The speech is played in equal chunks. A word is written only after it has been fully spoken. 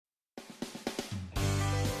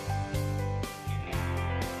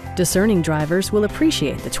Discerning drivers will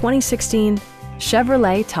appreciate the 2016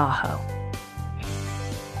 Chevrolet Tahoe.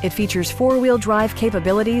 It features four-wheel drive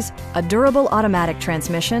capabilities, a durable automatic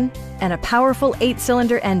transmission, and a powerful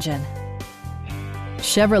 8-cylinder engine.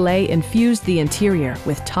 Chevrolet infused the interior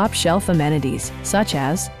with top-shelf amenities such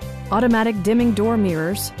as automatic dimming door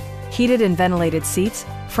mirrors, heated and ventilated seats,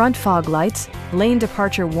 front fog lights, lane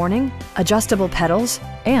departure warning, adjustable pedals,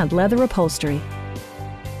 and leather upholstery.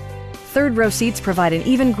 Third-row seats provide an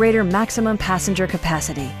even greater maximum passenger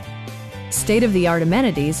capacity. State-of-the-art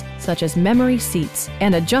amenities such as memory seats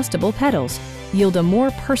and adjustable pedals yield a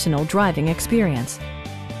more personal driving experience.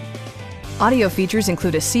 Audio features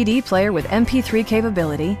include a CD player with MP3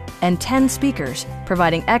 capability and 10 speakers,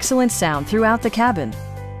 providing excellent sound throughout the cabin.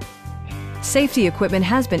 Safety equipment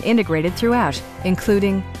has been integrated throughout,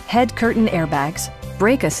 including head curtain airbags,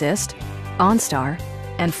 brake assist, OnStar,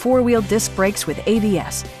 and four-wheel disc brakes with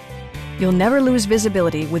ABS. You'll never lose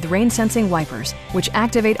visibility with rain-sensing wipers, which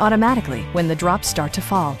activate automatically when the drops start to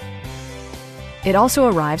fall. It also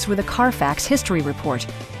arrives with a Carfax history report,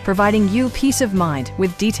 providing you peace of mind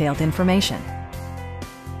with detailed information.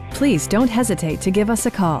 Please don't hesitate to give us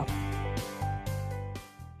a call.